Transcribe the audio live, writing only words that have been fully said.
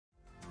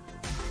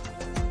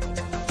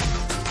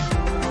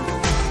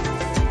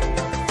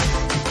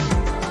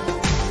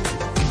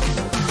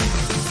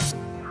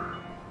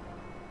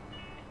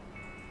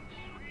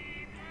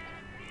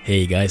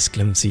Hey guys,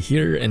 Clumsy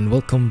here and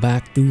welcome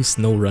back to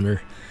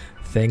SnowRunner.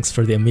 Thanks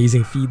for the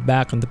amazing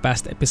feedback on the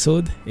past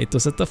episode. It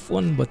was a tough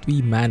one but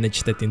we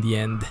managed it in the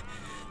end.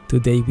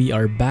 Today we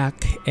are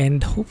back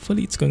and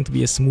hopefully it's going to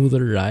be a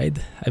smoother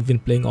ride. I've been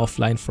playing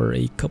offline for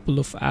a couple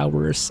of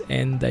hours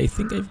and I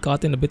think I've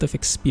gotten a bit of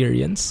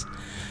experience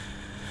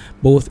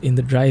both in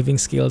the driving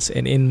skills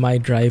and in my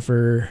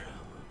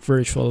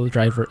virtual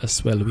driver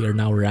as well. We are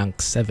now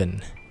rank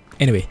 7.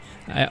 Anyway,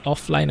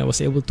 offline I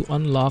was able to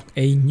unlock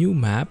a new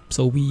map.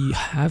 So we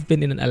have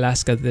been in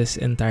Alaska this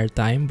entire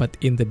time, but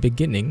in the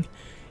beginning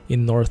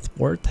in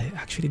Northport, I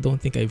actually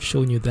don't think I've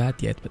shown you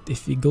that yet, but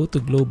if you go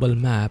to global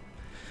map,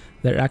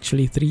 there are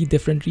actually 3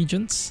 different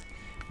regions.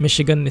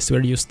 Michigan is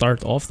where you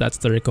start off. That's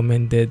the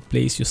recommended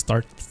place you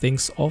start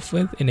things off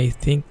with, and I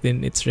think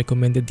then it's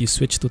recommended you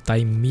switch to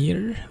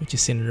Taimyr, which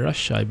is in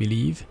Russia, I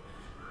believe.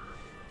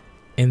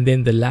 And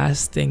then the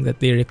last thing that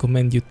they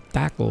recommend you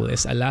tackle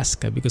is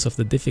Alaska because of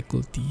the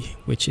difficulty,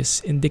 which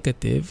is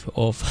indicative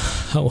of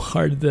how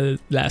hard the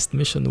last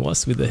mission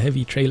was with the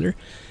heavy trailer.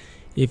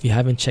 If you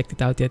haven't checked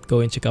it out yet,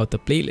 go and check out the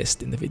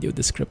playlist in the video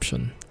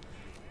description.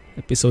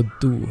 Episode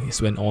 2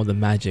 is when all the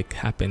magic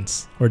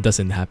happens, or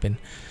doesn't happen.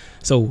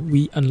 So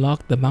we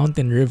unlocked the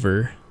Mountain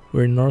River.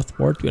 We're in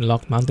Northport, we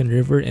unlocked Mountain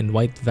River and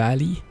White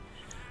Valley.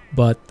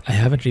 But I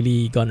haven't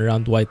really gone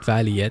around White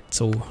Valley yet,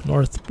 so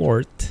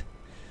Northport,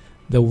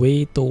 the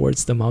way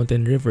towards the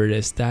Mountain River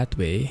is that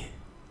way.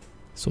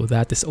 So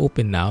that is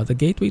open now. The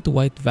gateway to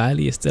White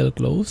Valley is still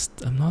closed.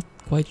 I'm not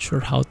quite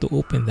sure how to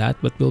open that,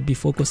 but we'll be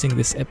focusing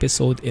this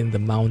episode in the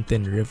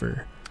Mountain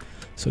River.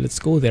 So let's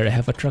go there. I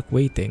have a truck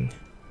waiting.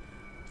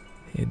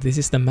 This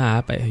is the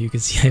map. You can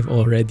see I've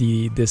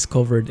already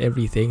discovered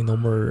everything. No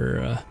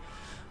more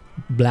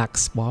black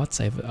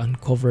spots. I've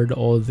uncovered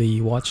all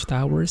the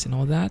watchtowers and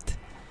all that.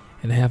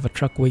 And I have a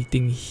truck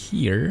waiting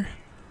here,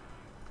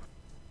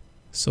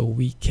 so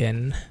we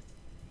can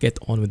get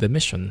on with the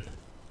mission.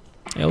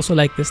 I also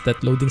like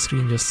that loading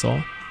screen you just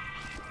saw.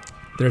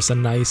 There's a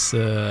nice,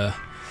 they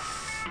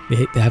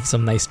have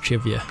some nice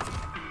trivia.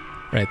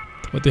 Right,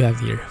 what do we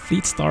have here?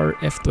 Fleet Star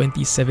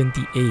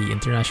F2070A,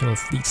 International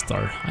Fleet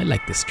Star. I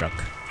like this truck.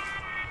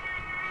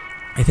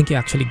 I think you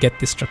actually get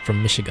this truck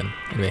from Michigan.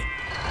 Anyway,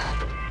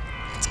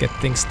 let's get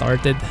things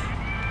started.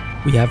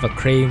 We have a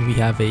crane, we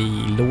have a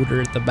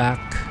loader at the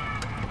back.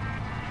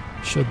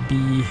 Should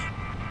be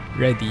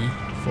ready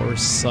for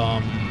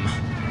some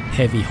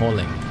heavy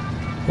hauling.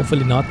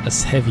 Hopefully not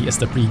as heavy as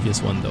the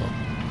previous one though.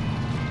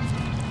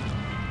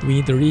 Do we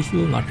need to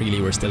refuel? Not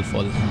really, we're still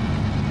full.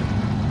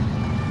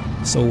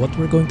 So what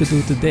we're going to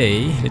do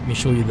today, let me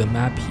show you the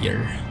map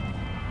here,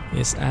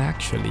 is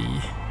actually,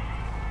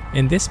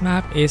 and this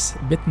map is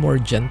a bit more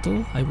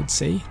gentle, I would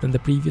say, than the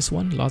previous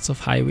one. Lots of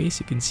highways,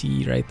 you can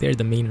see right there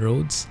the main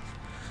roads.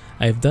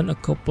 I've done a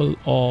couple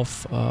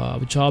of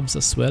jobs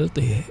as well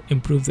to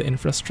improve the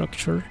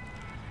infrastructure.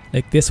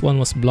 Like this one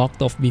was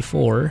blocked off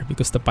before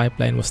because the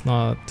pipeline was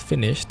not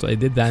finished. So I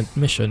did that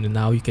mission and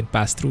now you can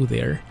pass through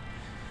there.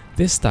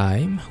 This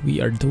time we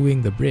are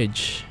doing the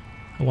bridge.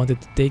 I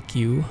wanted to take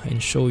you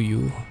and show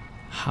you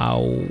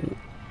how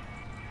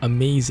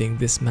amazing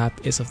this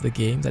map is of the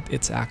game, that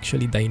it's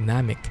actually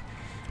dynamic.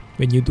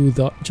 When you do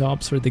the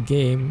jobs for the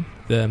game,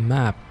 the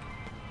map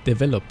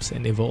develops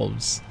and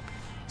evolves.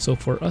 So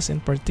for us in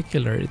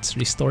particular, it's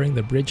restoring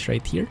the bridge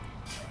right here.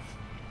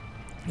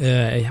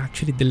 I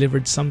actually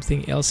delivered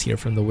something else here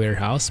from the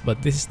warehouse,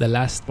 but this is the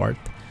last part.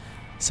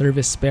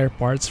 Service spare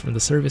parts from the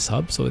service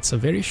hub, so it's a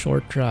very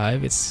short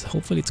drive.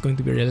 Hopefully it's going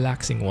to be a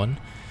relaxing one.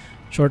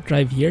 Short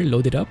drive here,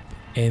 load it up,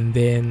 and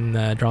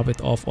then drop it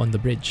off on the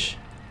bridge.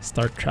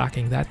 Start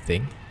tracking that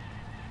thing.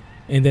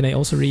 And then I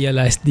also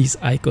realized these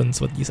icons,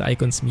 what these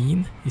icons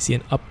mean. You see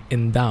an up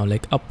and down,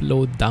 like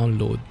upload,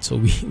 download. So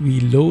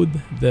we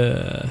load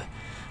the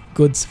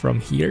goods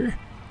from here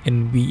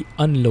and we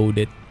unload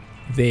it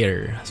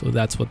there. So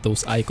that's what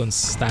those icons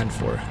stand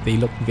for. They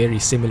look very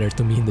similar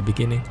to me in the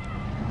beginning.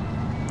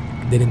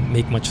 Didn't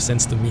make much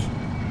sense to me,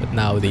 but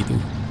now they do.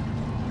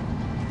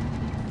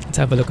 Let's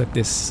have a look at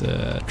this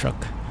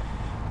truck.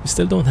 We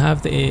still don't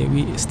have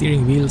the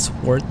steering wheel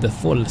support, the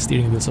full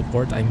steering wheel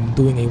support. I'm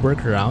doing a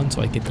workaround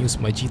so I can use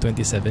my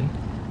G27.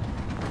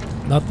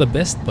 Not the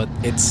best, but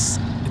it's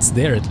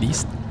there at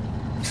least.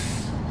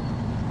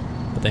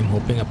 But I'm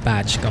hoping a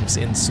patch comes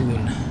in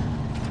soon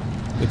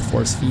with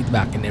force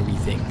feedback and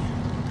everything.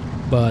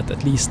 But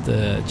at least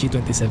the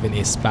G27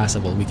 is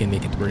passable. We can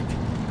make it work.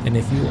 And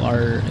if you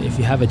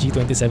have a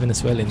G27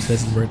 as well and it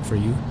doesn't work for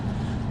you,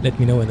 let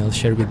me know and I'll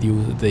share with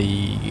you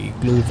the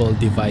global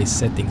device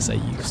settings I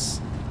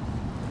use.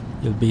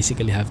 You'll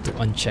basically have to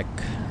uncheck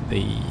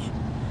the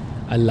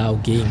allow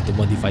game to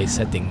modify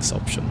settings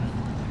option.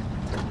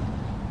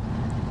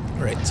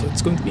 Alright, so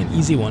it's going to be an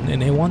easy one,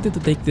 and I wanted to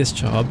take this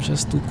job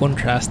just to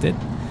contrast it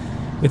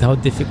with how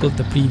difficult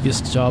the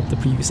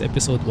previous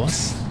episode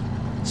was.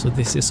 So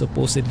this is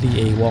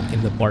supposedly a walk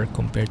in the park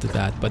compared to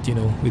that, but you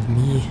know, with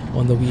me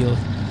on the wheel,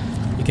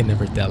 you can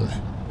never tell.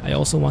 I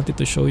also wanted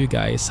to show you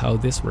guys how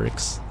this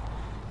works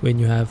when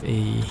you have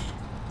a,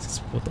 let's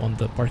put on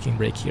the parking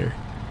brake here.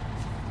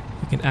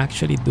 you can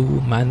actually do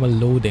manual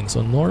loading.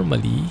 So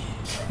normally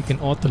you can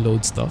auto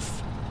load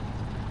stuff,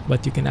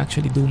 but you can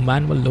actually do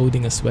manual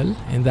loading as well,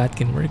 and that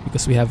can work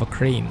because we have a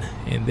crane,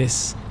 and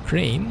this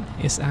crane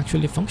is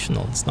actually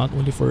functional. It's not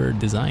only for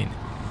design,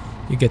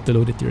 you get to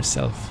load it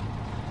yourself.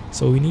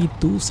 So we need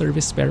 2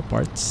 service spare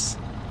parts.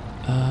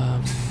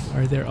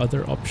 Are there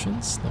other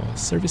options? No,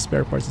 service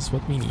spare parts is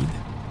what we need.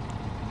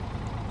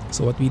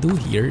 So what we do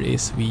here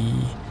is we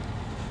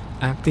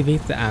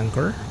activate the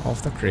anchor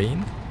of the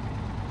crane.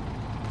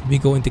 We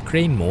go into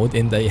crane mode,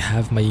 and I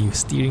have my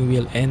steering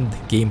wheel and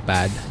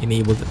gamepad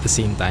enabled at the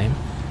same time.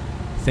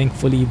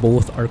 Thankfully,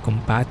 both are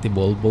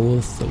compatible,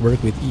 both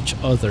work with each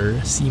other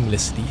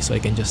seamlessly, so I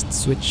can just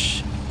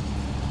switch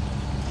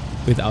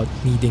without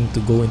needing to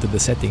go into the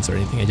settings or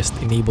anything. I just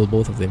enable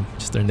both of them,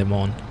 just turn them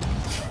on.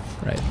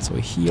 Right, so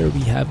here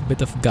we have a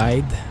bit of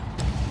guide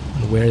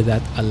on where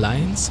that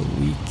aligns, so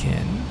we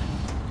can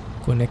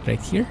connect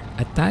right here,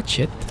 attach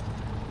it,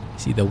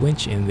 see the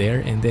winch in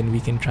there, and then we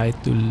can try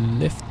to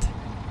lift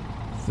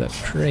the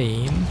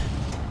crane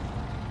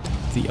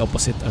the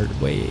opposite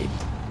way.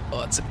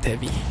 Oh, it's a bit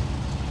heavy.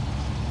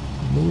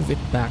 Move it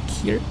back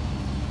here.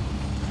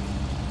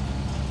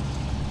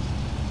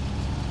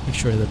 Make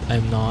sure that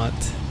I'm not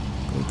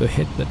going to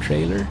hit the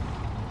trailer.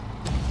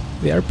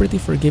 They are pretty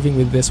forgiving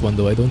with this one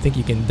though. I don't think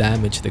you can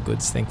damage the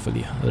goods,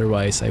 thankfully.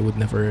 Otherwise, I would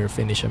never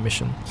finish a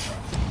mission.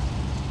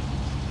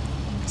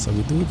 So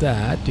we do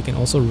that. You can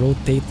also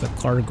rotate the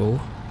cargo.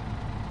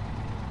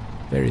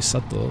 Very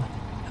subtle.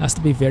 Has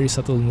to be very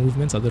subtle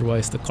movements,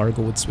 otherwise the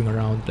cargo would swing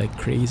around like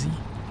crazy.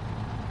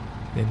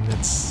 Then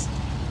let's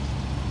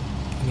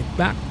bring it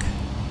back.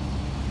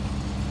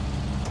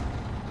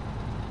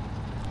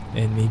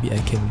 And maybe I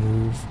can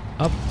move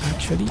up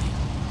actually.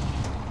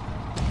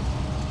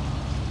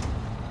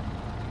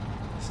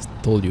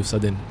 Told you,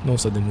 no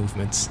sudden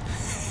movements.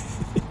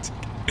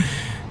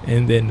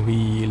 And then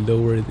we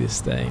lower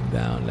this thing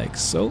down like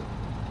so.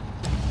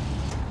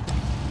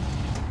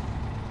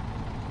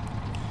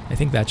 I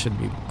think that should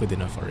be good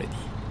enough already.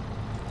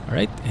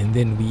 Alright, and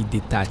then we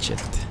detach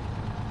it.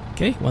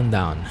 Okay, 1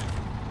 down,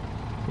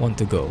 1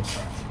 to go.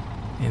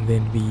 And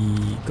then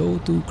we go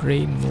to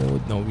crane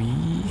mode. No,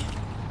 we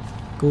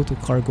go to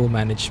cargo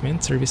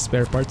management, service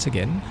spare parts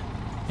again.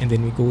 And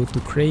then we go to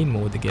crane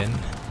mode again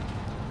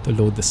to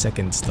load the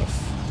second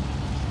stuff.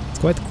 It's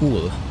quite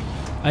cool.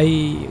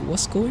 I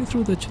was going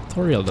through the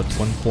tutorial at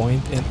one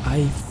point, and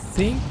I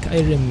think I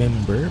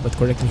remember, but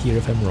correct me here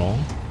if I'm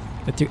wrong,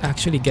 that you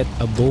actually get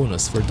a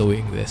bonus for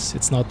doing this.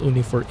 It's not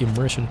only for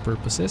immersion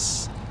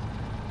purposes,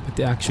 but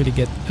you actually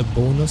get a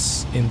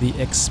bonus in the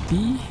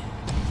XP.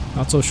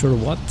 Not so sure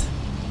what,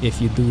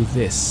 if you do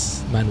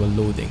this manual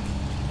loading.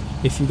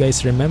 If you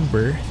guys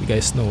remember, if you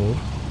guys know,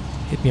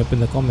 hit me up in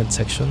the comment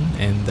section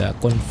and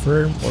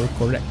confirm or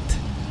correct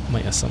my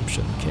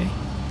assumption, okay?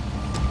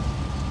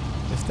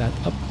 Lift that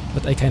up,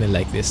 but I kind of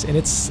like this, and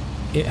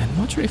I'm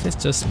not sure if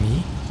it's just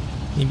me.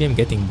 Maybe I'm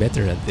getting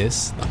better at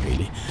this, not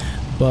really.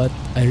 But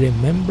I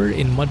remember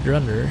in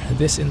MudRunner,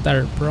 this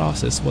entire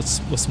process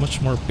was much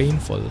more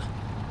painful.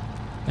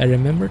 I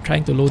remember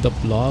trying to load up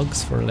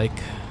logs for like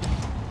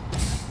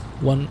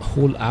 1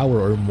 whole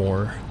hour or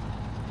more,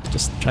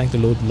 just trying to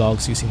load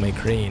logs using my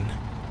crane.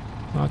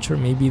 Not sure,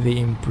 maybe they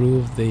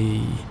improved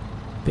the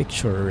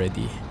picture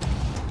already.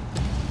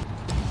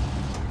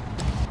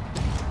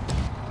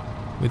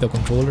 With the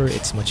controller,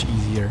 it's much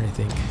easier, I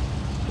think.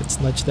 Let's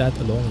nudge that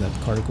along, that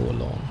cargo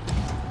along.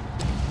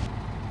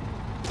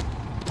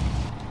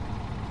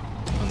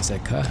 One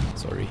sec, huh?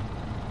 Sorry.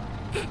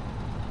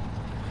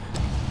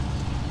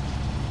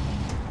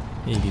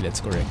 Maybe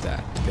let's correct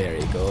that. There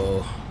you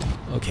go.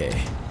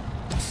 Okay.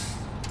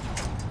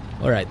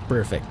 Alright,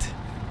 perfect.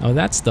 Now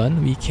that's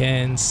done, we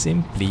can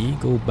simply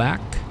go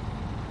back,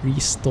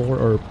 restore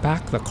or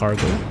pack the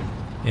cargo,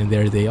 and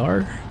there they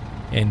are.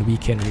 And we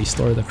can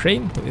restore the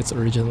crane to its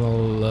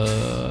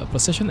original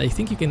position. I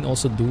think you can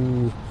also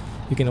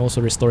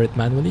restore it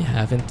manually. I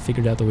haven't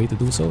figured out a way to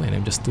do so, and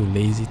I'm just too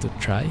lazy to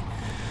try.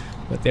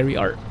 But there we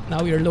are.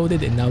 Now we are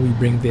loaded, and now we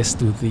bring this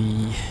to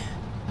the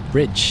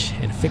bridge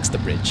and fix the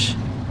bridge.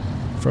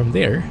 From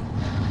there,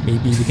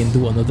 maybe we can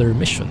do another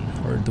mission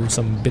or do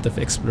some bit of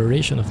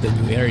exploration of the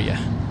new area.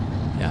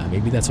 Yeah,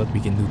 maybe that's what we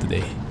can do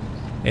today.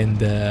 And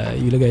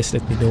you guys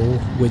let me know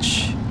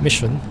which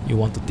mission you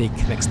want to take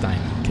next time,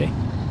 okay?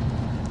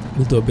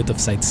 We'll do a bit of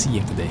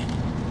sightseeing today.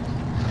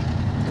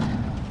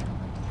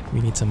 We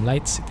need some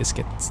lights. It is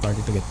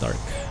starting to get dark.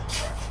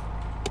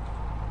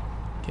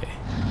 Okay.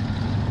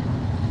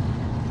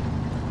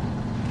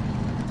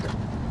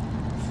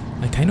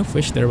 I kind of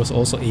wish there was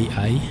also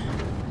AI.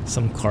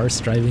 Some cars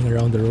driving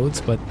around the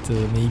roads, but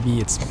maybe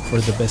it's for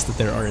the best that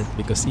there aren't,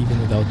 because even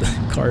without the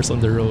cars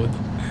on the road,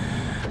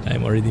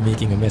 I'm already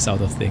making a mess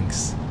out of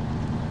things.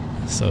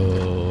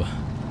 So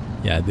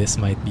yeah, this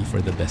might be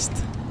for the best.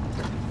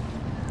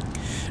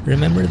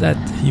 Remember that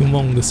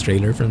humongous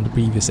trailer from the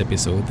previous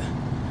episode?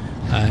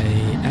 I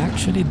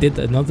actually did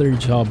another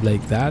job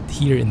like that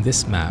here in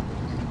this map.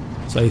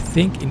 So I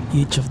think in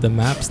each of the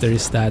maps there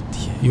is that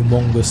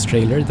humongous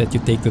trailer that you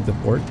take to the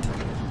port.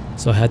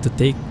 So I had to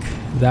take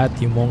that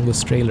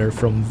humongous trailer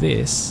from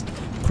this,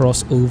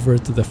 cross over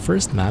to the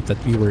first map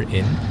that we were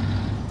in,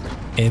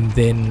 and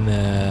then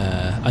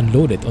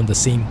unload it on the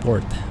same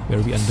port where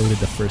we unloaded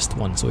the first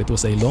one. So it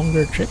was a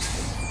longer trip,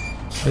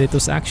 but it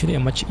was actually a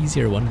much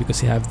easier one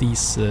because you have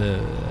these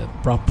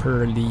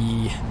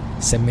properly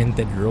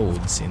cemented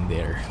roads in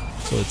there.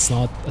 So it's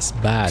not as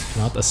bad,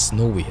 not as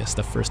snowy as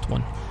the first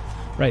one.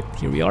 Right,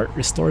 here we are,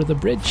 restore the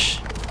bridge.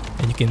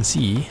 And you can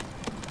see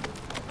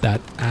that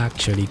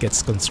actually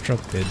gets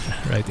constructed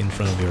right in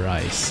front of your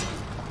eyes.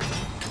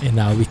 And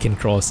now we can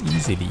cross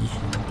easily.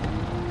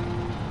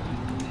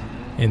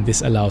 And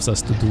this allows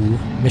us to do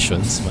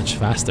missions much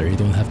faster. You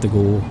don't have to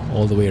go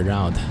all the way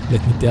around.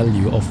 Let me tell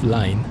you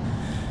offline,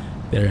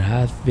 there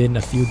have been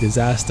a few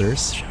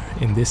disasters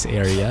in this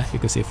area,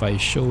 because if I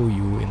show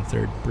you in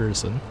third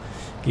person,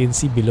 you can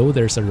see below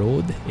there's a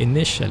road.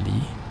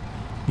 Initially,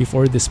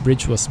 before this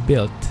bridge was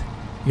built,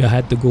 you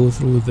had to go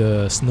through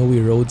the snowy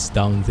roads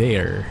down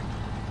there,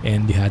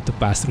 and you had to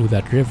pass through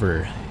that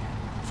river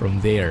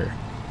from there,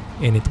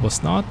 and it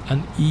was not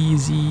an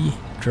easy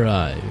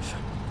drive.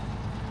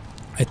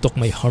 I took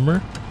my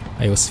Hummer.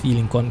 I was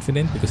feeling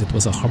confident because it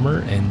was a Hummer,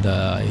 and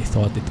I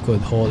thought it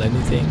could haul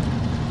anything.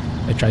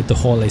 I tried to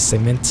haul a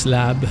cement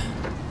slab,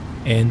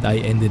 and I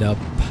ended up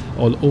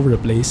all over the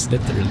place,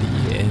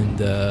 literally, and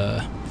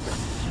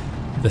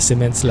the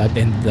cement slab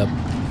ended up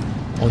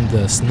on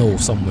the snow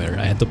somewhere.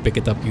 I had to pick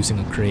it up using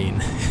a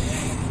crane.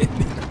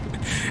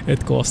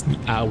 It cost me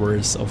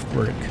hours of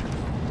work.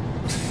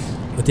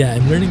 But yeah,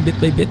 I'm learning bit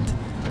by bit,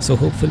 so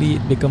hopefully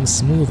it becomes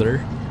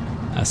smoother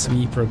as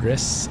we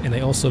progress. And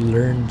I also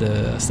learned,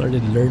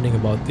 started learning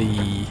about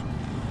the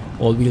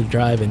all-wheel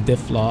drive and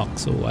diff lock.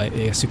 So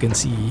as you can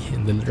see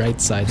in the right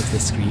side of the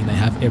screen, I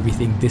have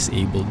everything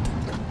disabled.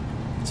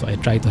 So I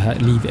try to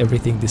leave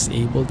everything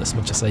disabled as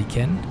much as I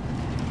can,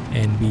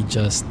 and we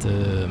just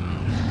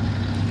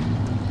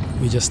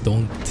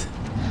don't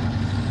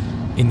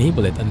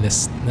enable it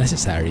unless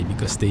necessary,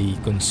 because they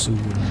consume,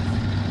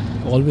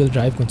 all-wheel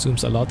drive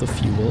consumes a lot of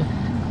fuel,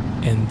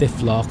 and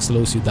diff lock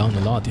slows you down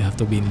a lot. You have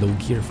to be in low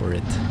gear for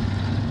it.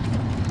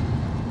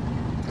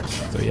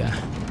 So yeah,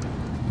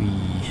 we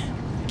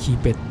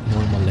keep it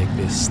normal like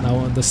this. Now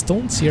on the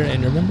stones here,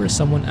 and remember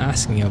someone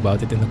asking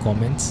about it in the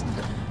comments,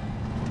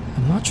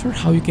 I'm not sure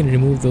how you can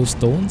remove those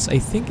stones. I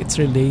think it's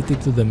related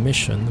to the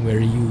mission where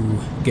you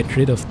get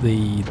rid of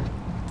the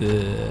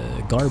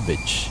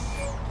garbage.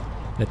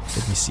 Let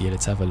me see,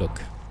 let's have a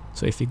look.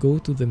 So if you go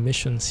to the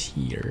missions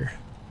here,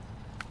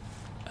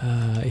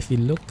 if you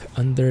look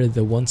under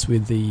the ones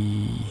with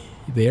the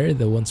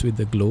ones with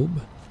the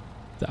globe,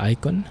 the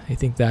icon, I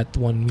think that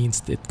one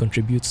means it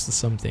contributes to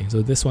something.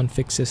 So this one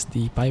fixes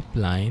the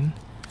pipeline.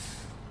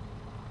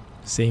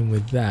 Same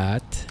with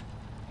that.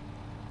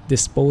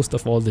 Disposed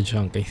of all the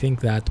junk, I think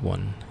that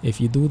one.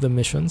 If you do the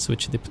missions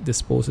which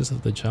disposes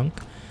of the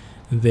junk,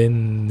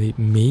 then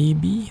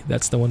maybe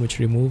that's the one which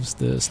removes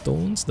the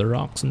stones, the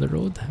rocks on the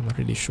road. I'm not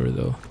really sure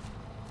though.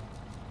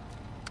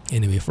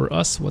 Anyway, for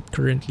us, what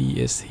currently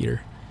is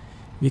here,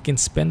 we can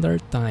spend our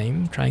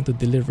time trying to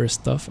deliver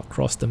stuff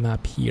across the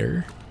map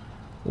here,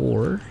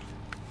 or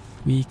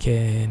we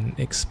can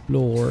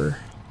explore.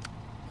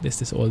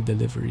 This is all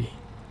delivery.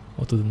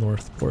 Oh, to the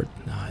North Port.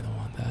 No, I don't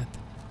want that.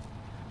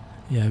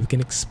 Yeah, we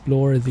can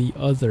explore the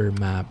other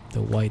map,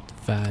 the White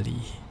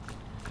Valley.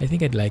 I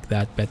think I'd like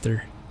that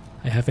better.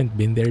 I haven't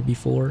been there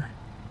before,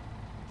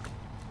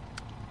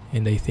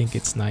 and I think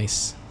it's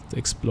nice to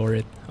explore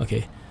it.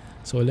 Okay,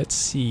 so let's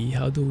see,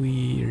 how do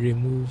we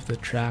remove the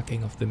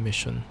tracking of the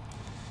mission?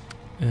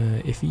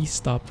 If we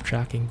stop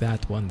tracking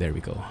that one, there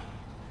we go.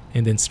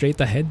 And then straight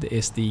ahead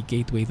is the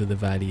gateway to the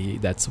valley.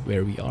 That's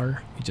where we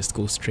are. We just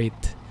go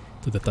straight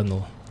to the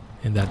tunnel,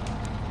 and that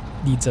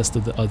leads us to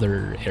the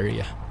other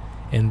area.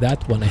 And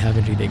that one I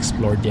haven't really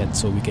explored yet,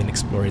 so we can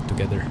explore it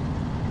together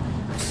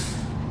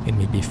and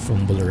maybe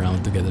fumble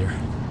around together.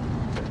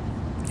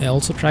 I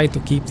also try to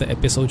keep the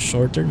episode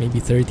shorter, maybe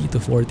 30 to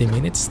 40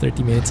 minutes,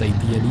 30 minutes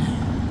ideally,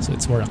 so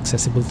it's more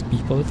accessible to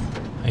people.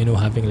 I know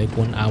having like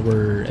 1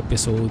 hour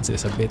episodes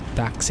is a bit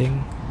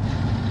taxing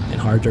and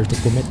harder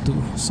to commit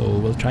to, so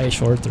we'll try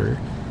shorter,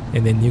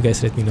 and then you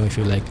guys let me know if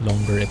you like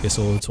longer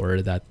episodes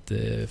or that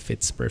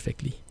fits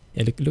perfectly.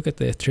 And look at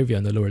the trivia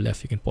on the lower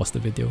left. You can pause the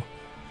video.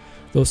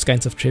 Those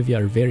kinds of trivia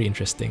are very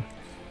interesting.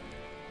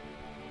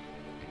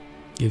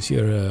 Gives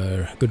you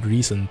a good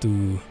reason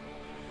to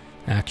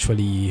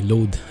actually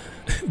load,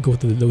 go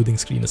to the loading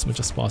screen as much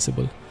as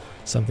possible.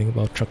 Something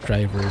about truck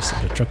drivers,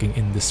 the trucking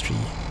industry,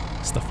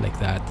 stuff like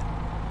that.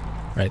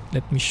 Right,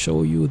 let me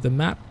show you the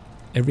map.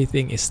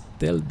 Everything is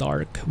still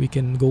dark. We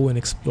can go and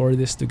explore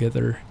this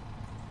together.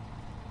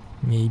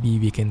 Maybe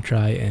we can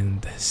try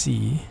and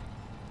see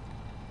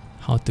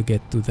how to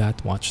get to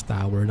that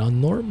watchtower. Now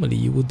normally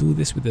you would do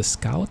this with a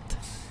scout,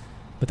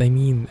 but I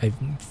mean,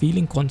 I'm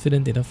feeling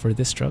confident enough for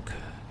this truck,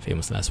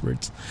 famous last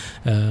words,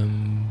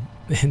 and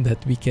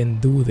that we can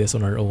do this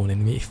on our own.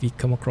 And if we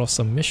come across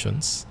some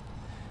missions,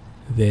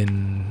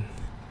 then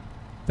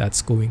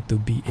that's going to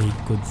be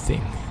a good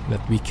thing,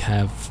 that we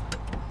have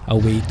a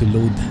way to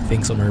load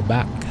things on our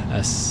back,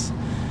 as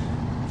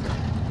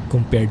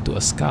compared to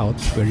a scout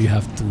where you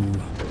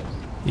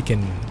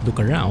can look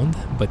around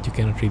but you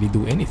cannot really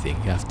do anything.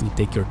 You have to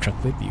take your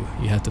truck with you.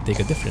 You have to take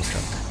a different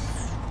truck.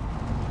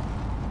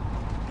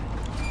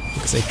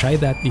 Because I tried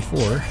that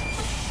before.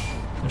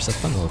 There's a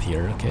tunnel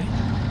here, okay.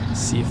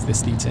 Let's see if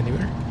this leads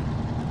anywhere.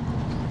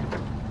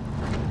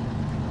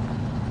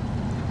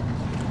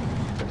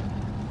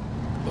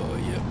 Oh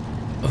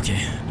yeah.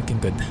 Okay, looking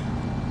good.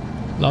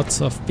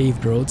 Lots of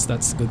paved roads,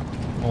 that's good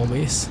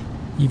always.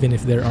 Even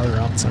if there are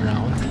rocks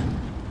around.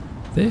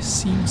 This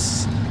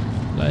seems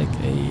like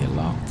a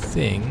locked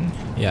thing.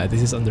 Yeah,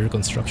 this is under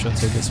construction,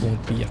 so this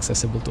won't be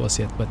accessible to us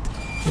yet, but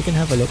we can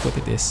have a look what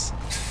it is.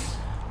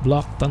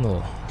 Block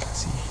tunnel.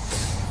 Let's see.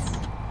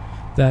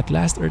 That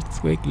last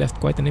earthquake left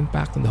quite an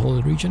impact on the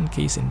whole region.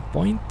 Case in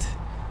point,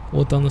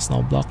 all tunnels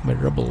now blocked by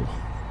rubble.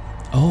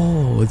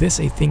 Oh, this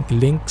I think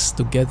links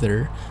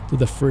together to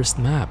the first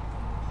map.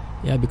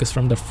 Yeah, because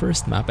from the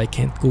first map I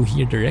can't go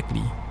here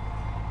directly.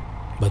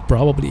 But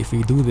probably if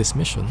we do this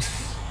mission,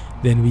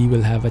 then we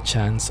will have a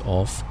chance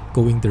of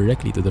going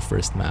directly to the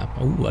first map.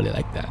 Oh, I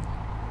like that.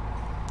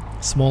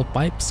 Small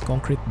pipes,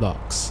 concrete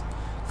blocks.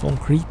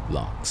 Concrete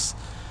blocks.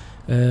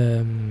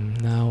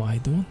 Now I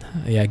don't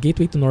have... Yeah,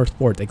 gateway to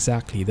Northport,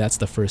 exactly. That's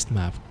the first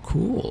map.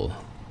 Cool.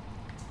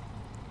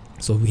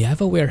 So we have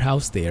a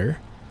warehouse there.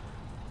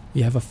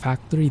 We have a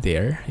factory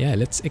there. Yeah,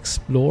 let's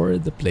explore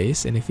the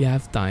place, and if we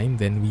have time,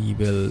 then we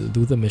will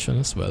do the mission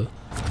as well.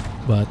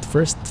 But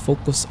first,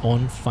 focus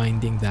on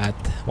finding that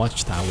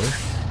watchtower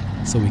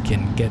so we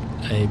can get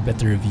a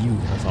better view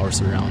of our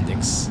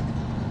surroundings.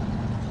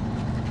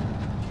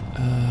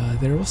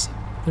 There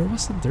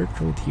was a dirt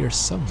road here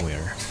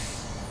somewhere.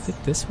 Is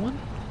it this one?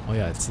 Oh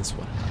yeah, it's this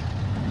one.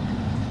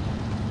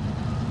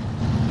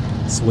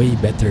 It's way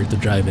better to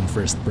drive in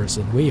first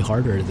person. Way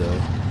harder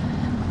though.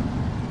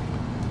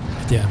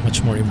 But yeah,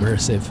 much more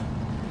immersive.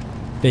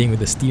 Playing with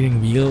the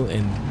steering wheel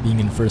and being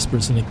in first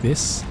person like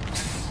this.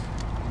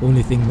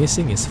 Only thing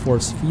missing is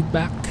force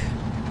feedback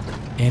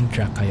and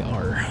track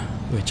IR,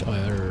 which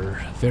are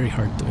very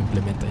hard to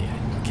implement, I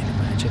can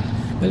imagine.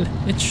 Well,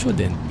 it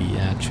shouldn't be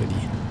actually.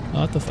 A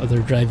lot of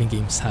other driving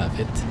games have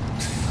it.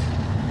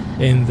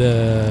 And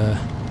the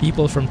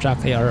people from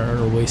track IR are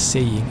always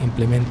saying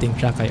implementing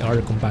track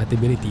IR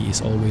compatibility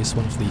is always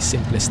one of the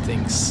simplest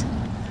things.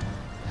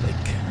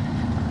 Like,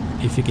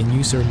 if you can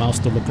use your mouse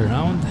to look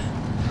around,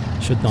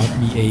 should not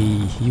be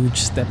a huge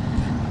step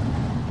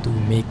to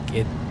make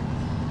it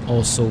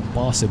also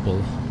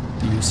possible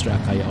to use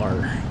track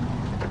IR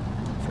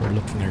for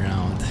looking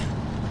around.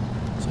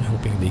 So I'm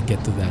hoping they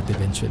get to that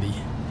eventually.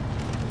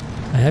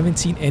 I haven't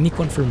seen any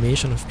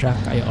confirmation of track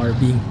IR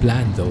being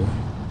planned though,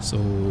 so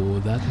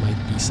that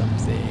might be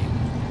something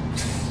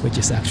which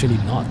is actually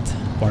not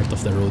part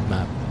of the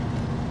roadmap.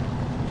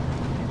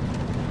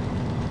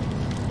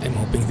 I'm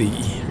hoping they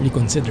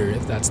reconsider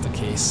if that's the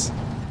case.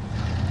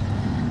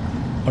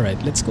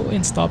 Alright, let's go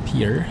and stop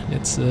here.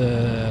 Let's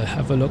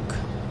have a look.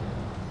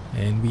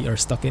 And we are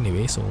stuck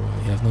anyway, so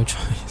we have no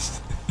choice.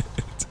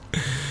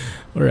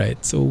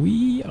 Alright, so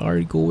we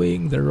are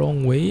going the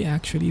wrong way.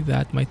 Actually,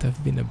 that might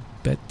have been a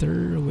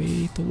better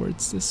way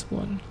towards this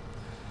one.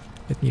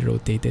 Let me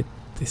rotate it.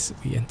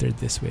 We entered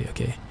this way,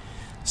 okay.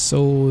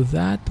 So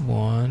that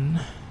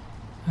one,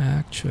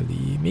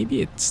 actually,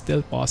 maybe it's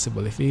still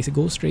possible. If we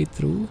go straight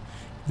through,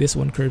 this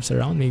one curves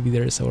around, maybe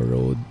there's a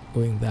road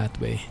going that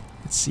way.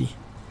 Let's see.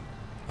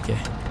 Okay.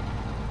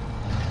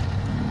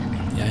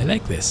 Yeah, I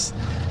like this.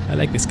 I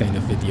like this kind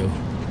of video.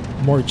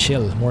 More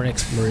chill, more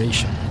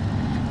exploration.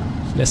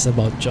 Less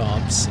about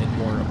jobs and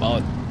more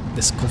about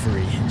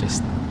discovery and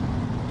just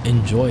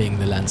enjoying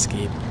the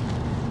landscape.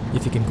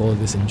 If you can call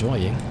this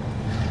enjoying.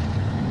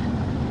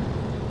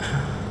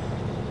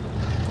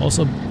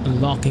 Also,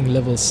 unlocking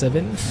level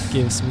 7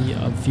 gives me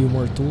a few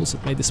more tools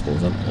at my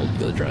disposal.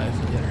 All-wheel drive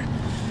here.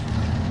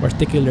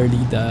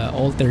 Particularly the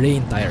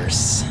all-terrain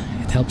tires.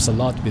 It helps a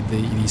lot with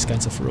these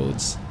kinds of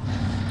roads.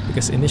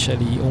 Because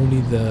initially,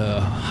 only the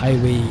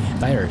highway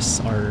tires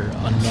are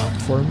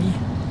unlocked for me.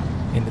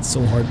 And it's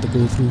so hard to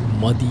go through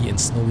muddy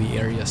and snowy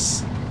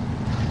areas.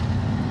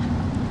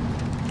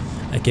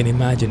 I can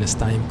imagine as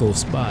time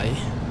goes by,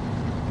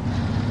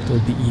 it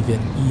will be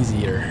even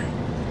easier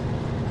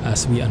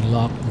as we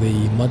unlock the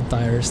mud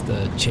tires,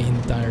 the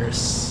chain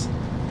tires,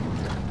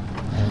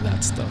 all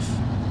that stuff.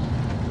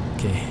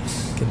 Okay,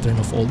 can turn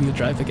off all-wheel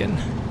drive again.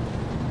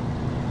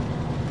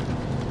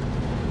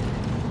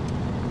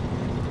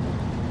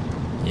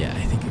 Yeah,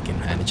 I think I can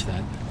manage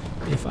that.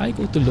 If I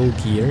go to low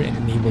gear and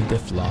enable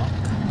diff lock,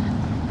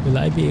 will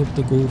I be able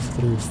to go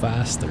through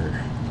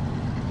faster?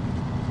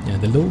 Yeah,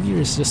 the low gear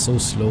is just so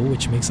slow,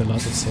 which makes a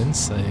lot of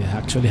sense. I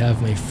actually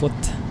have my foot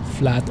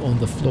flat on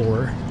the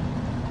floor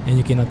and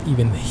you cannot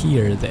even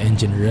hear the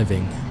engine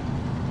revving.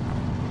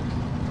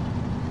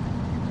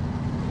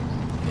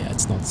 Yeah,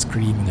 it's not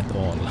screaming at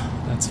all.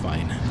 That's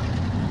fine.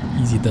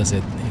 Easy does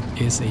it.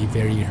 It is a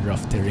very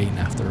rough terrain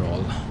after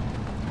all.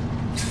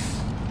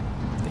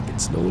 Take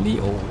it slowly.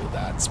 Oh,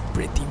 that's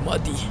pretty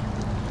muddy.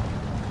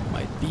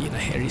 Might be in a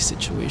hairy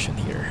situation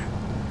here.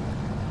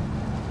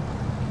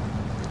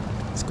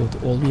 Let's go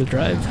to all-wheel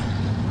drive.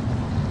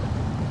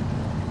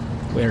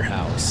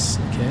 Warehouse,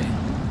 okay.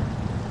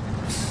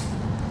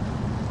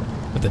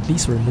 But at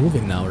least we're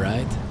moving now,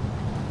 right?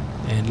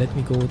 And let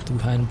me go to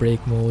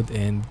handbrake mode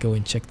and go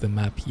and check the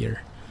map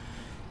here.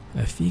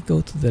 If we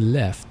go to the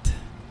left,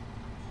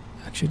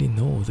 actually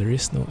no, there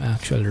is no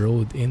actual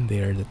road in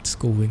there that's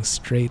going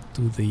straight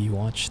to the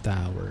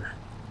watchtower.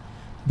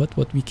 But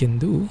what we can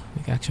do,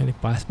 we can actually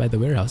pass by the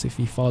warehouse if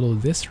we follow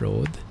this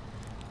road.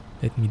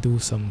 Let me do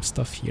some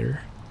stuff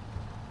here.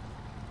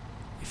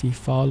 If we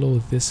follow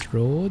this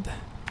road,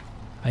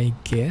 I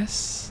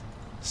guess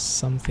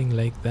something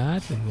like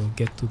that, and we'll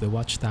get to the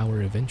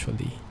watchtower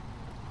eventually.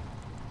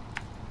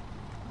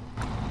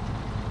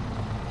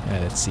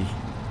 Let's see.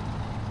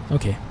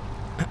 Okay.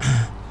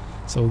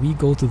 So we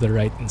go to the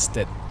right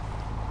instead.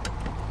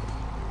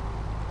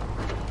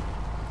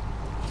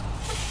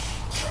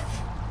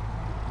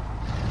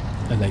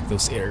 I like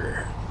those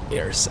air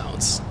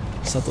sounds,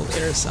 subtle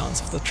air sounds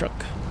of the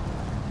truck.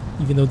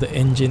 Even though the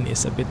engine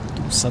is a bit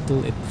too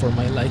subtle for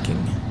my liking,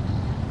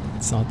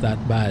 it's not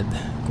that bad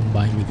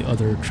combined with the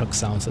other truck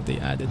sounds that they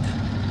added.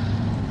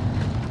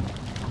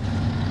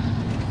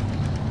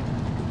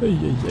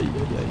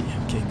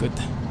 Okay, good.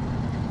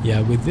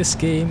 Yeah, with this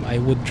game, I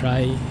would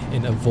try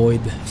and avoid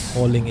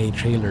hauling a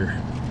trailer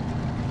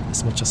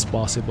as much as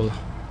possible.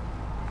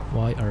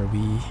 Why are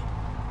we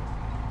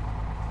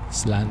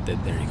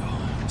slanted? There you go.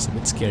 I was a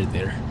bit scared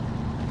there,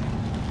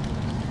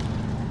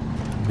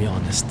 to be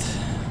honest.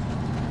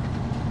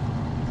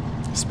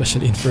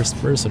 Especially in first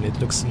person, it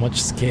looks much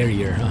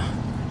scarier, huh?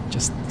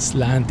 Just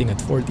slanting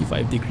at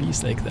 45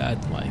 degrees like that,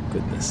 my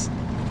goodness.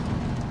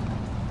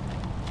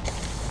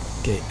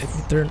 Okay, let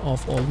me turn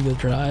off all-wheel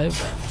drive.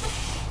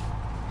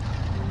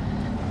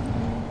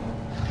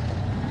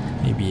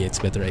 Maybe it's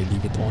better I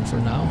leave it on for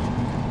now,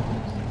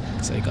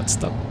 because I got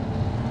stuck.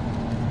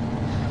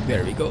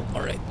 There we go,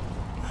 alright.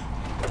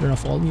 Turn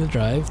off all-wheel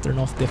drive, turn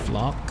off diff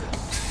lock.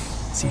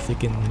 Let's see if we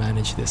can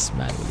manage this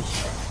manually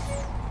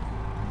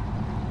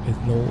with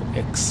no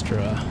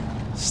extra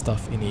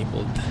stuff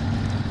enabled.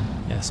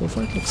 Yeah, so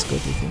far it looks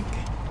good, I think.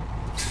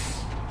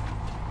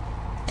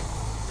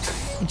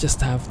 We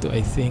just have to,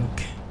 I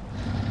think,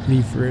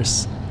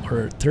 reverse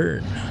or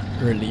turn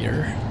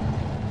earlier.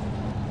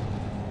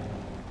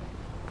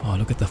 Oh,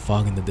 look at the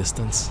fog in the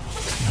distance. I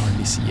can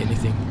hardly see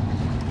anything.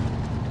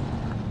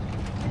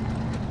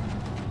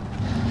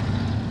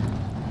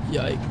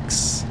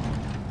 Yikes.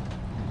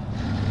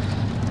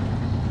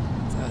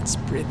 That's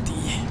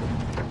pretty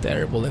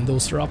terrible. And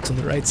those rocks on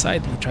the right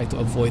side, we try to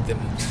avoid them.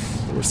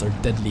 Those are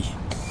deadly.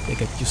 They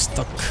get you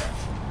stuck.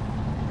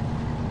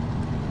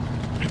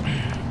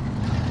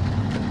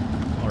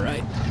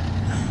 Alright.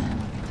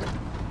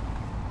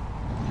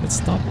 Let's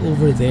stop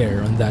over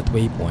there on that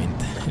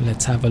waypoint and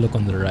let's have a look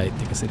on the right,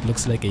 because it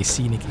looks like a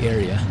scenic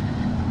area,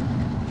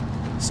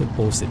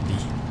 supposedly.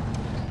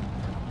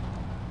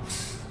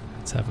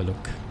 Let's have a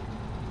look.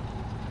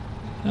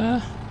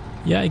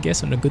 Yeah, I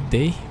guess on a good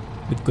day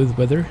with good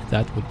weather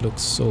that would look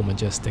so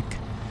majestic,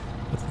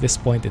 but at this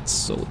point it's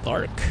so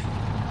dark.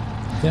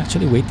 We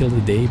actually wait till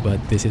the day, but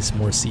this is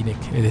more scenic.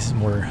 This is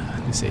more, how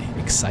do you say,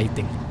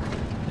 exciting.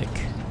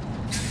 Like,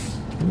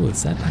 ooh,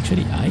 is that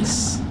actually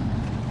ice?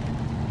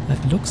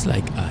 That looks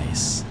like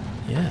ice.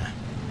 Yeah.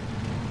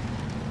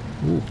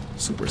 Ooh,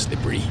 super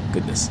slippery.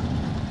 Goodness.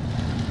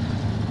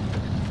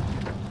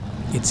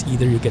 It's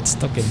either you get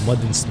stuck in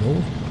mud and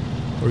snow,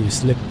 or you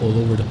slip all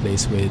over the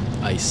place with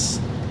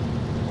ice.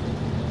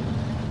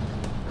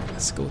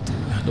 Let's go to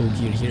low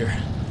gear here.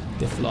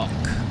 Diff lock.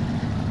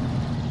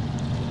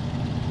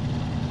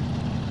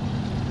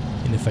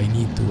 And if I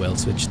need to, I'll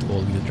switch to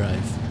all-wheel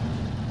drive.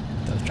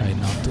 But I'll try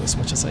not to as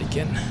much as I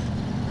can.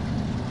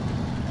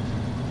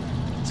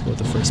 Let's go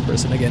to first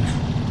person again.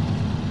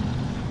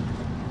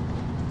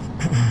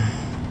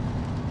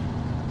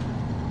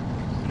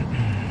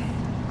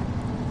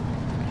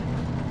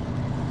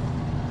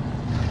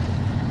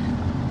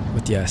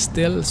 But yeah,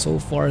 still so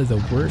far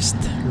the worst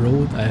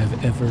road I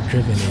have ever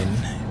driven in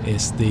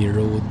is the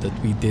road that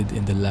we did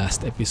in the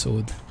last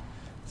episode.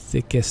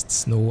 Thickest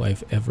snow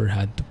I've ever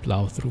had to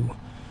plow through.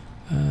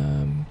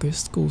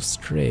 Just go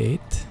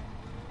straight.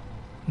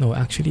 No,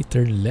 actually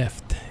turn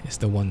left is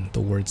the one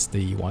towards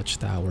the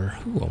watchtower.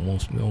 Ooh,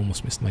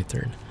 almost missed my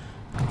turn.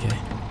 Okay.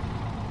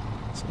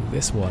 So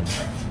this one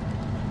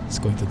is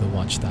going to the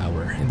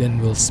watchtower. And then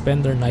we'll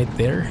spend our night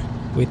there,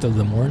 wait till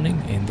the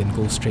morning, and then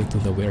go straight to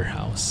the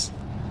warehouse.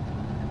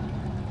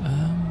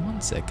 One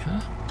sec, huh?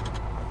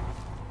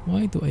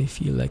 Why do I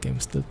feel like I'm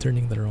still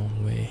turning the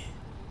wrong way?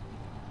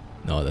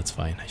 No, that's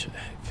fine. I should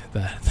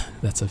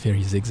that's a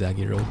very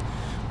zigzaggy road.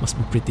 Must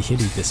be pretty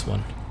hilly, this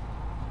one.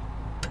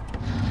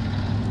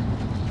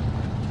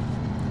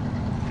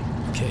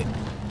 Okay.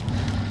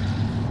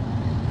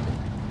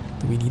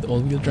 Do we need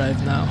all-wheel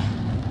drive now?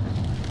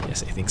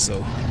 Yes, I think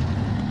so.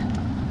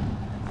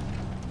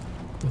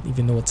 Don't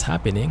even know what's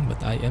happening,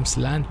 but I am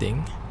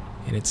slanting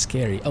and it's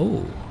scary.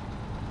 Oh,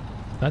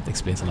 that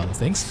explains a lot of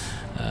things.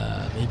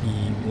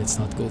 Maybe let's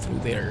not go through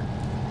there.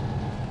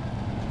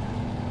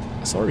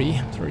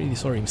 Sorry,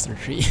 Mr.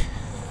 Tree.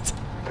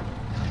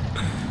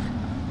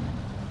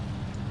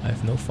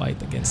 have no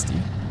fight against you.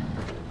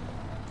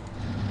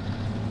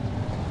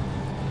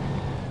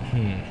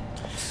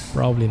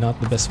 Probably not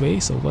the best way,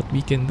 so what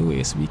we can do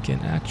is we can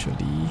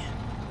actually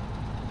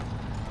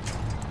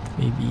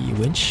maybe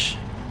winch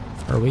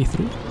our way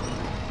through.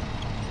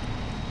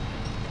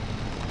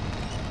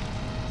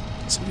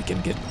 So we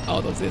can get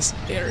out of this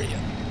area.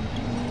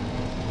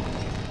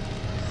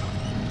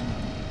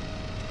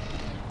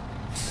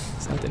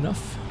 Is that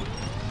enough?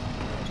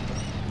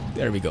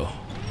 There we go.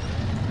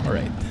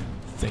 Alright,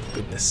 thank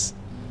goodness.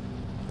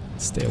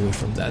 Stay away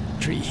from that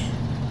tree.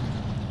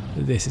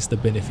 This is the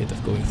benefit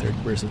of going third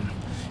person.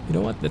 You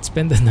know what, let's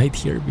spend the night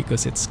here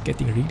because it's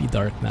getting really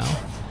dark now.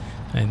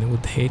 And I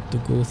would hate to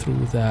go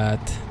through that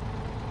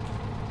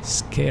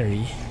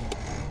scary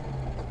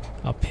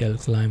uphill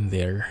climb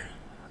there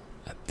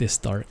at this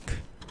dark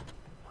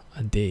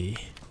a day.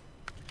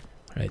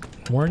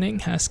 Right, morning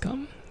has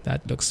come.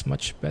 That looks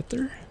much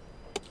better.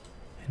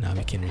 And now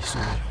we can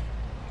resume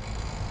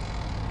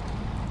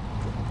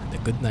the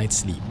good night's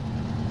sleep.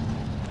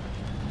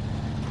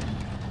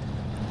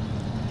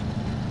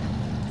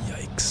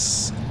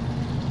 Yikes.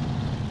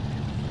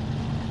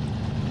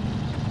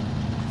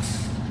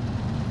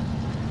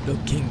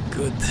 Looking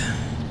good.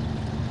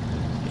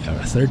 Yeah,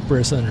 our third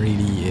person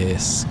really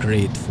is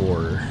great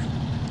for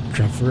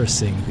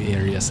traversing the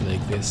areas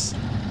like this.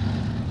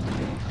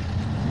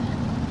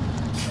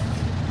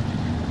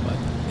 But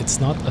it's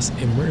not as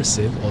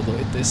immersive, although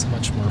it is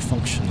much more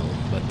functional.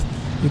 But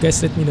you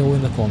guys let me know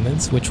in the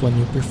comments which one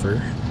you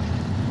prefer.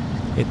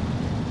 It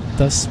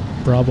does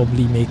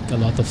probably make a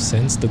lot of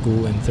sense to go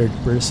in third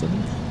person,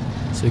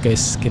 so you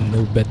guys can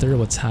know better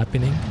what's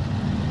happening.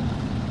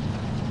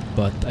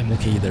 But I'm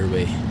okay either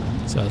way.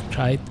 So I'll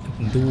try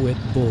and do it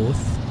both,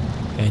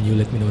 and you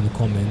let me know in the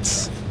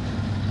comments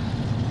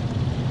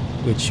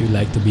which you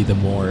like to be the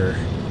more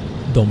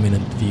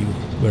dominant view,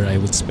 where I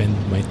would spend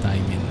my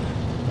time in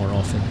more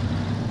often.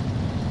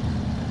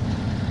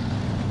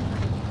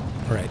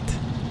 Alright.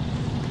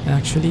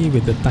 Actually,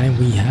 with the time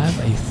we have,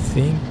 I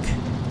think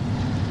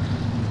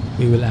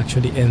we will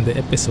actually end the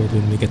episode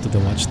when we get to the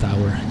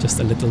watchtower. Just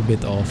a little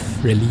bit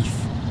of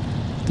relief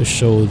to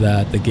show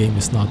that the game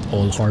is not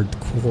all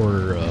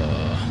hardcore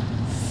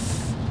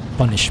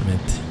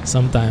punishment.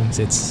 Sometimes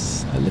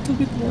it's a little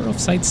bit more of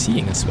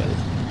sightseeing as well.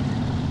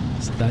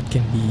 So that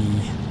can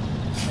be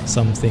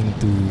something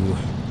to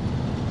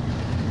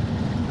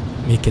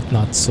make it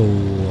not so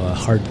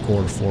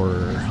hardcore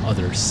for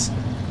others.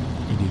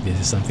 Maybe this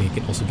is something you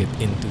can also get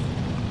into.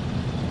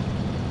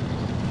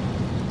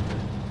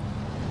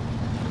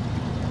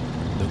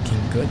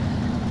 Looking good.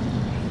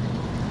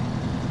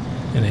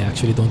 And I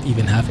actually don't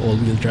even have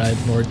all-wheel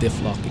drive nor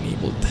diff lock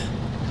enabled.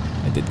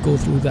 I did go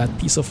through that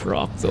piece of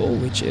rock though,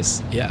 which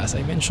is, yeah, as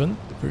I mentioned,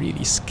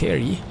 really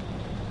scary.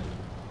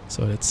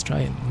 So let's try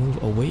and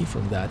move away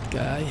from that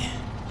guy.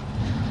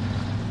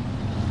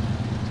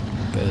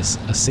 Because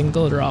a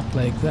single rock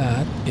like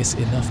that is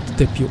enough to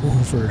tip you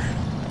over.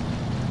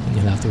 And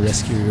you'll have to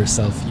rescue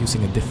yourself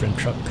using a different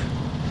truck.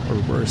 Or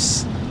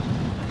worse,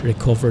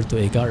 recover to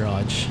a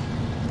garage.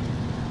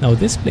 Now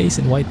this place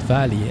in White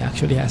Valley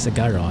actually has a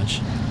garage.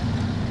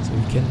 So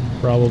we can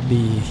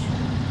probably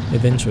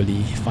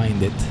eventually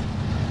find it.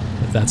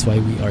 But that's why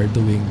we are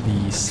doing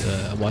these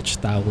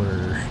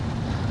watchtower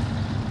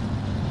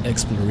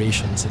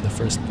explorations in the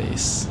first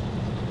place.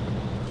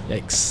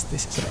 Yikes,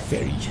 this is a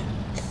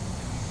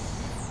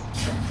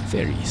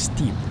very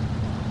steep,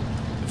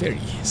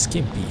 very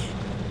skimpy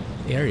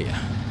area.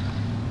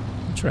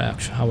 I'm not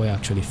sure how I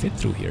actually fit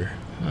through here.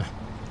 I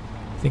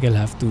think I'll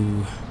have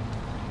to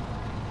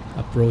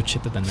approach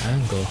it at an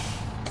angle.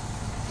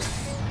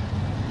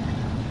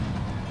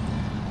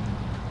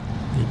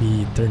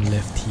 Maybe turn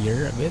left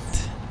here a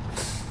bit.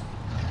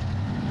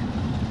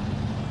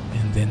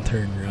 And then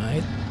turn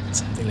right.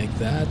 Something like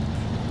that.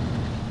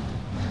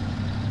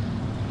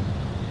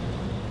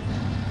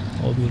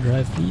 All-wheel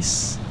drive,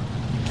 please.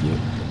 Thank you.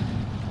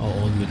 Oh,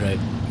 all-wheel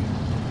drive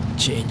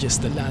changes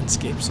the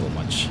landscape so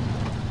much.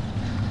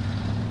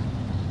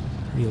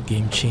 Real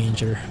game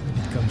changer when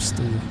it comes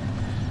to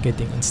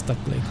getting unstuck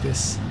like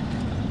this.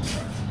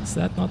 Is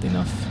that not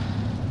enough?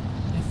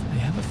 I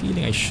have a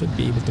feeling I should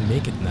be able to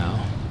make it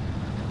now.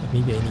 But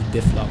maybe I need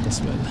diff lock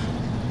as well.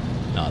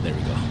 No, there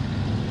we go.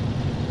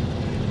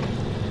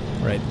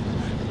 Alright.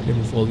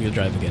 Remove all-wheel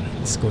drive again.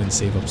 Let's go and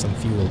save up some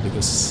fuel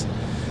because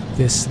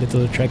this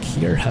little trek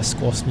here has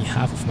cost me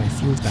half of my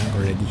fuel tank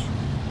already.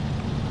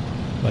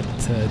 But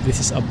this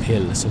is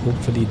uphill, so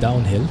hopefully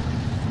downhill,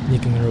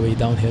 making our way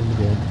downhill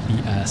won't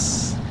be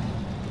as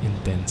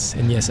intense.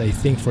 And yes, I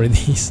think for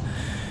these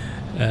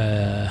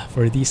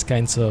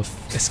kinds of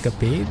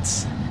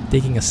escapades,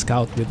 taking a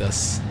scout with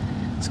us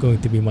is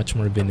going to be much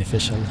more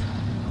beneficial.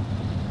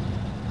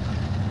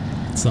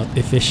 It's not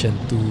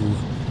efficient to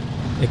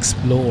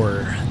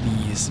explore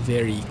these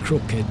very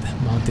crooked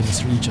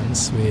mountainous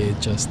regions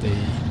with just a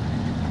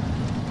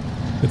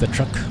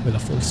truck, with a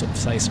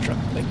full-size truck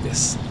like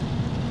this.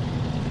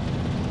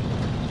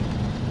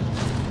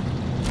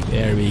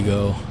 There we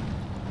go.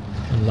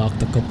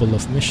 Unlocked a couple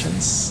of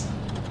missions.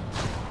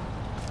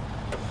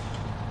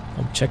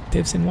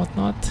 objectives and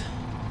whatnot.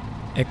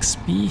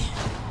 XP.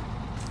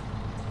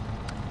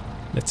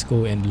 Let's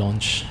go and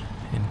launch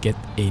and get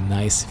a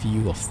nice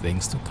view of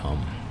things to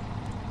come.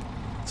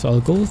 So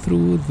I'll go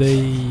through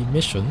the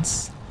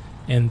missions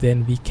and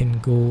then we can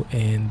go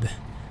and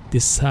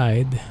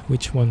decide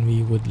which one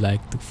we would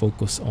like to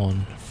focus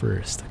on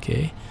first,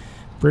 okay?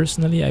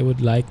 Personally, I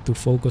would like to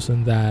focus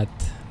on that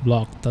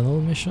block tunnel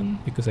mission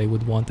because I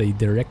would want a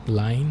direct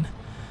line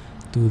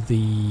to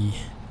the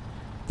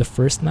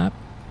first map,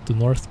 to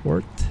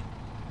Northport.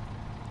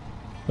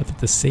 But at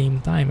the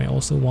same time, I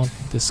also want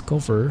to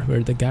discover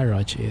where the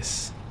garage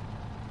is.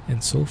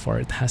 And so far,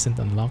 it hasn't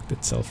unlocked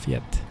itself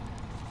yet.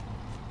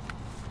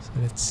 So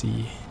let's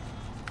see.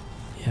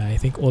 Yeah, I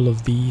think all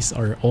of these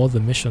are all the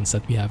missions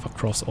that we have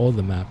across all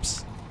the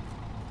maps.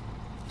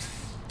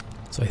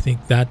 So I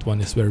think that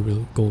one is where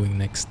we're going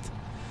next.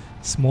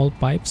 Small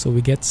pipe, so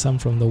we get some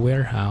from the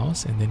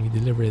warehouse and then we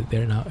deliver it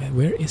there. Now,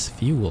 where is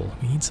fuel?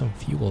 We need some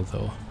fuel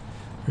though.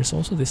 There's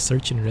also this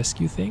search and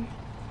rescue thing.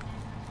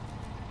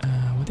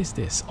 What is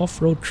this?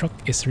 Off-road truck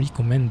is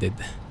recommended.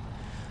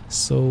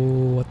 So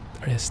what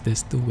is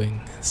this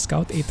doing?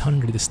 Scout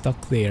 800 is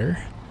stuck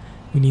there.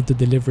 We need to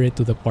deliver it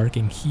to the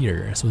parking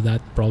here. So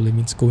that probably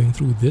means going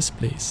through this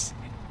place.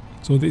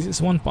 So this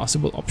is one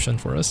possible option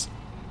for us.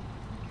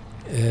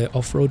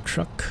 Off-road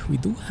truck, we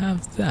do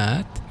have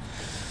that.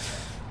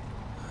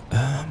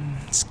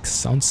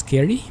 Sounds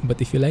scary,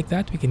 but if you like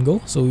that, we can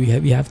go. So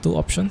we have two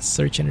options: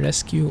 search and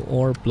rescue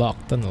or block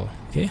tunnel.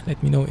 Okay,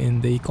 let me know in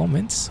the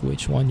comments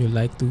which one you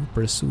like to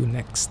pursue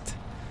next.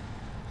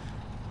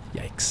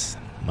 Yikes,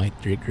 might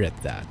regret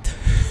that.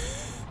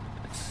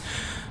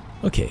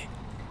 Okay,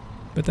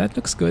 but that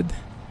looks good.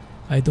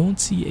 I don't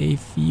see a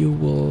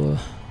fuel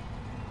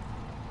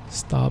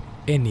stop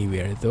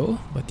anywhere though,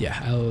 but yeah,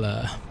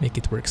 I'll make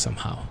it work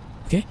somehow.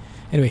 Okay,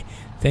 anyway,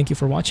 thank you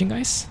for watching,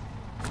 guys.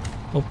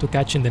 Hope to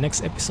catch you in the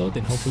next episode,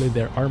 and hopefully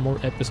there are more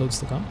episodes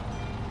to come.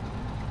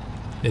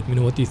 Let me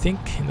know what you think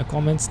in the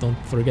comments. Don't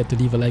forget to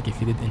leave a like if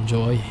you did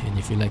enjoy and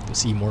if you like to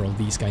see more of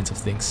these kinds of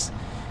things.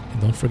 And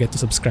don't forget to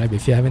subscribe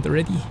if you haven't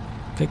already.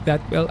 Click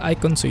that bell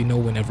icon so you know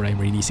whenever I'm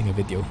releasing a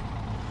video.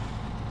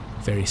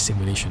 Very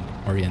simulation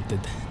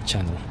oriented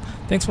channel.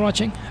 Thanks for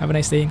watching. Have a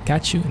nice day and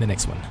catch you in the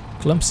next one.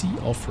 Clumsy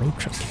off-road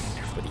trucking,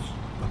 everybody.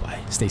 Bye bye.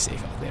 Stay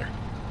safe out there.